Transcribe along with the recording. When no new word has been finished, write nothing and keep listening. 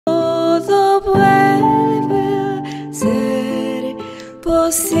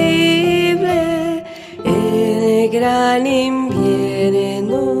gran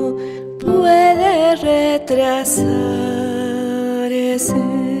invierno puede retrasar ese.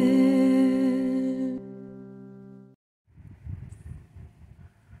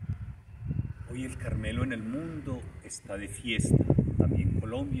 Hoy el Carmelo en el mundo está de fiesta, también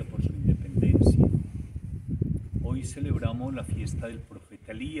Colombia por su independencia. Hoy celebramos la fiesta del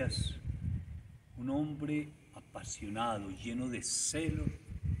profeta Elías, un hombre apasionado, lleno de celo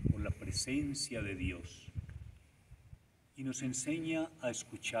por la presencia de Dios. Y nos enseña a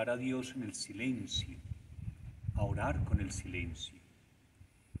escuchar a Dios en el silencio, a orar con el silencio.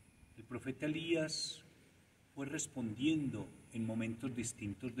 El profeta Elías fue respondiendo en momentos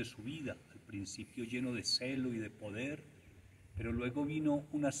distintos de su vida, al principio lleno de celo y de poder, pero luego vino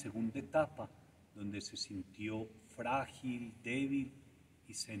una segunda etapa donde se sintió frágil, débil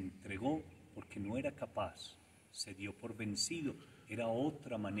y se entregó porque no era capaz, se dio por vencido. Era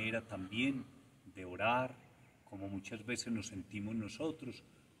otra manera también de orar, como muchas veces nos sentimos nosotros,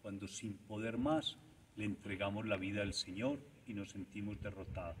 cuando sin poder más le entregamos la vida al Señor y nos sentimos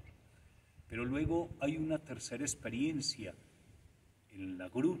derrotados. Pero luego hay una tercera experiencia, en la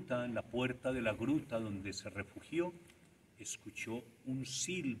gruta, en la puerta de la gruta donde se refugió, escuchó un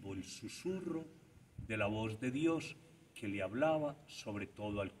silbo, el susurro de la voz de Dios que le hablaba sobre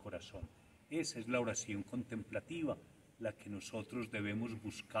todo al corazón. Esa es la oración contemplativa, la que nosotros debemos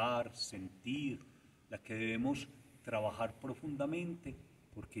buscar, sentir, la que debemos trabajar profundamente,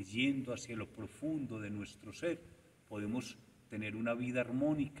 porque yendo hacia lo profundo de nuestro ser, podemos tener una vida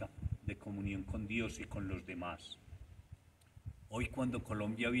armónica de comunión con Dios y con los demás. Hoy, cuando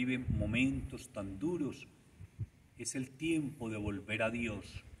Colombia vive momentos tan duros, es el tiempo de volver a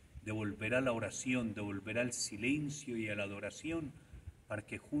Dios, de volver a la oración, de volver al silencio y a la adoración, para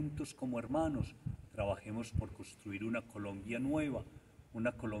que juntos como hermanos trabajemos por construir una Colombia nueva,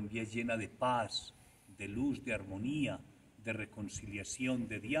 una Colombia llena de paz, de luz, de armonía, de reconciliación,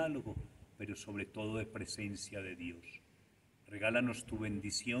 de diálogo, pero sobre todo de presencia de Dios. Regálanos tu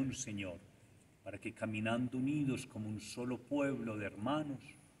bendición, Señor, para que caminando unidos como un solo pueblo de hermanos,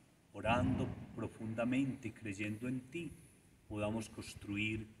 orando profundamente y creyendo en ti, podamos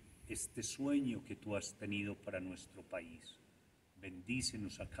construir este sueño que tú has tenido para nuestro país.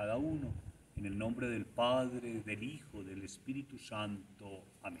 Bendícenos a cada uno, en el nombre del Padre, del Hijo, del Espíritu Santo.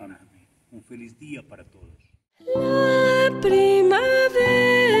 Amén. Amén. Un feliz día para todos. La primavera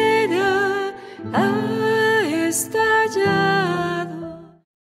ha estallado.